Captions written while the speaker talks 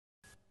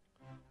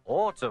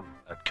Autumn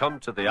had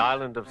come to the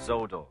island of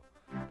Sodor.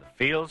 The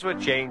fields were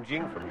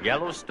changing from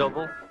yellow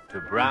stubble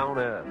to brown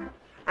earth,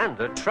 and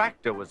the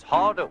tractor was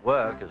hard at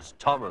work as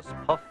Thomas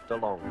puffed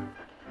along.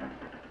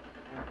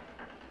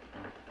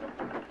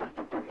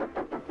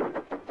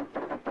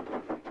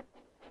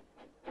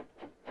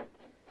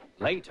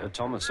 Later,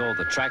 Thomas saw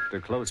the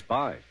tractor close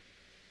by.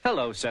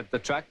 "Hello," said the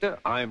tractor.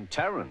 "I'm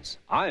Terence.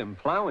 I am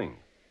ploughing."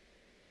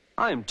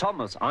 "I'm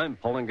Thomas. I'm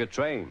pulling a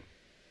train."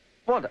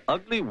 "What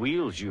ugly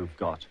wheels you've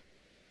got."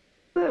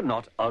 "They're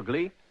not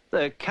ugly.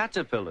 They're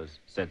caterpillars,"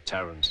 said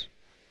Terence.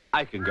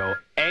 "I can go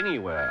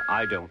anywhere.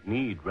 I don't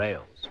need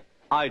rails."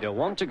 "I don't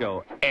want to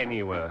go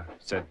anywhere,"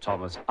 said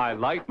Thomas. "I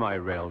like my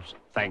rails,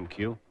 thank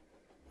you."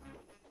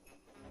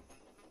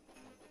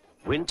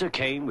 Winter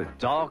came with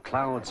dark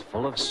clouds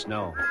full of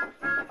snow.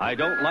 "I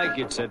don't like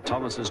it," said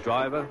Thomas's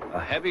driver.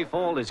 "A heavy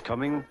fall is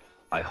coming.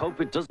 I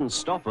hope it doesn't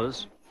stop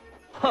us."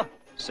 "Huh,"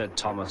 said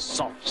Thomas.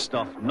 "Soft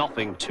stuff,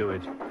 nothing to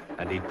it."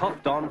 And he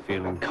puffed on,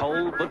 feeling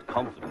cold but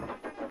confident.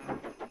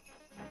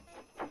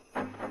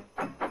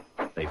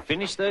 They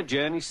finished their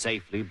journey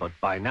safely, but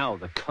by now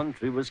the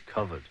country was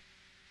covered.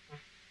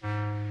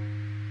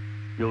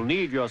 "You'll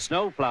need your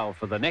snowplough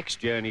for the next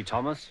journey,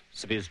 Thomas,"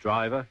 said his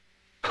driver.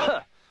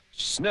 "Huh!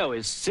 Snow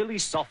is silly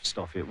soft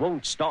stuff. It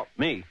won't stop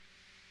me."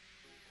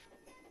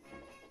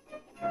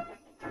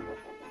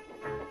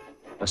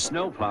 The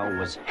snowplough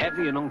was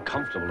heavy and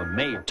uncomfortable and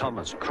made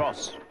Thomas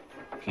cross.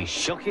 He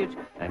shook it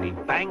and he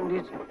banged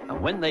it,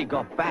 and when they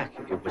got back,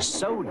 it was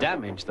so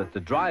damaged that the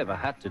driver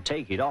had to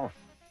take it off.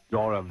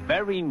 "You're a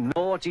very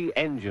naughty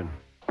engine,"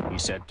 he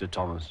said to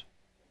Thomas.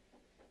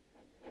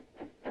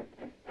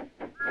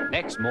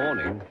 Next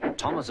morning,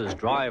 Thomas's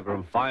driver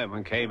and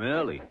fireman came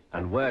early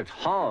and worked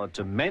hard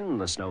to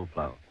mend the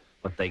snowplough,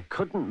 but they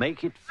couldn't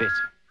make it fit.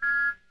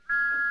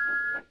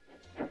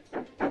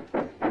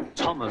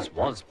 Thomas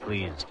was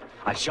pleased.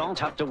 "I shan't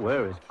have to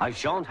wear it. I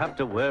shan't have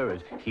to wear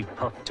it," he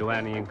puffed to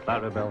Annie and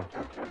Clarabel.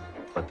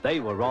 But they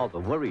were rather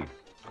worried.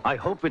 "I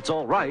hope it's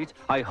all right.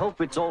 I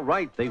hope it's all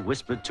right," they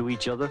whispered to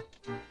each other.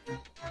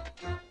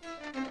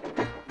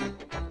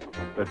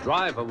 The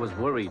driver was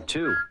worried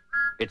too.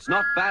 "It's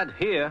not bad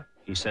here,"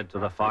 he said to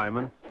the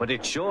fireman, "but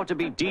it's sure to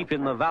be deep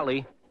in the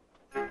valley."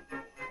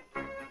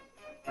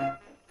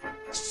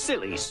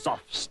 "Silly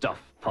soft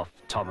stuff,"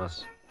 puffed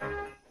Thomas.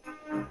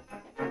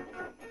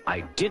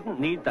 "I didn't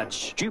need that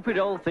stupid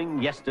old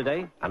thing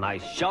yesterday, and I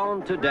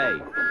shan't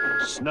today.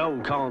 Snow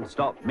can't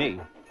stop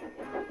me."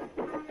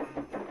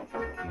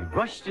 He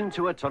rushed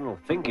into a tunnel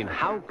thinking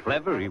how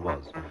clever he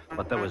was,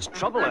 but there was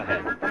trouble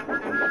ahead.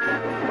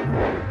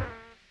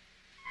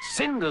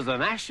 "Cinders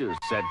and ashes,"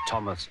 said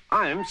Thomas.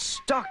 "I'm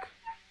stuck."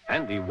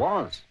 And he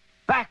was.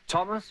 "Back,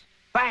 Thomas,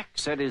 back,"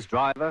 said his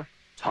driver.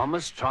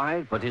 Thomas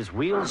tried, but his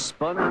wheels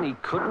spun and he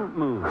couldn't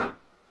move.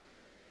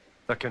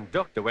 The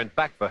conductor went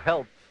back for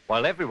help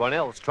while everyone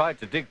else tried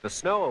to dig the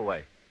snow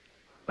away.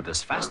 But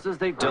as fast as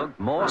they dug,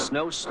 more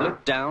snow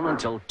slipped down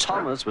until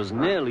Thomas was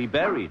nearly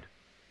buried.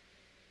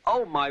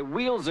 "Oh, my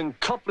wheels and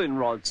coupling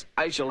rods!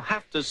 I shall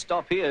have to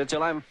stop here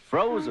till I'm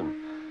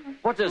frozen.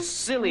 What a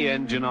silly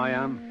engine I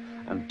am!"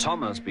 And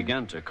Thomas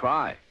began to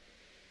cry.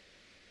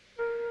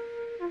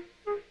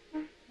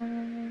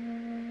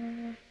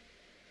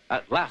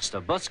 At last,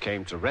 a bus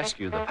came to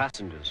rescue the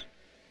passengers.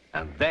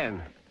 And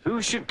then,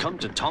 who should come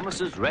to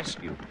Thomas's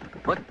rescue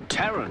but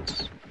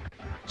Terence?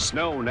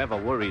 Snow never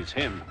worries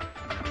him.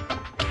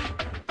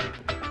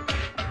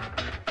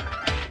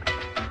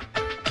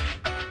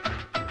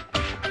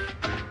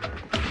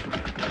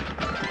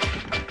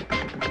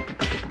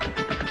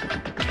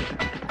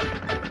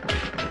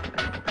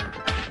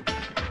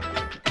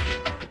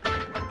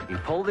 He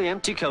pulled the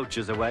empty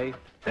coaches away,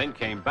 then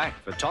came back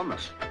for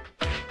Thomas.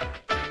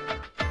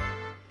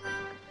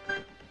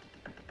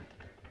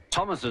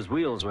 Thomas's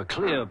wheels were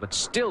clear, but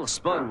still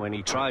spun when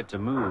he tried to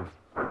move.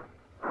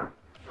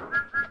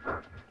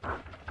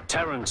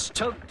 Terence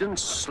tugged and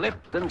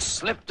slipped and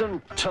slipped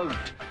and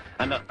tugged,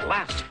 and at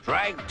last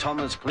dragged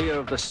Thomas clear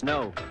of the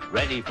snow,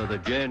 ready for the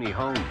journey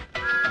home.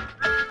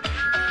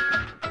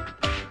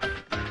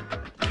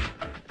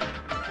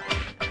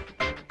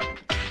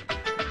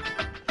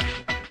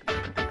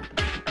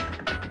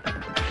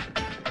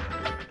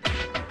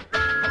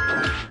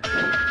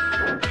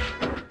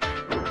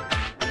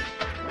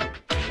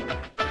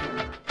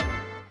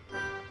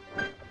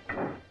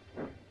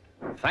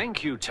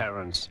 "Thank you,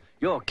 Terence.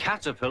 Your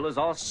caterpillars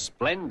are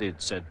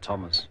splendid," said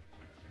Thomas.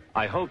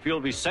 "I hope you'll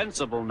be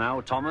sensible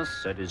now, Thomas,"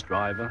 said his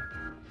driver.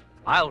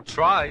 "I'll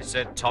try,"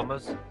 said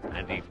Thomas,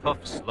 and he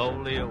puffed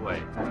slowly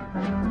away.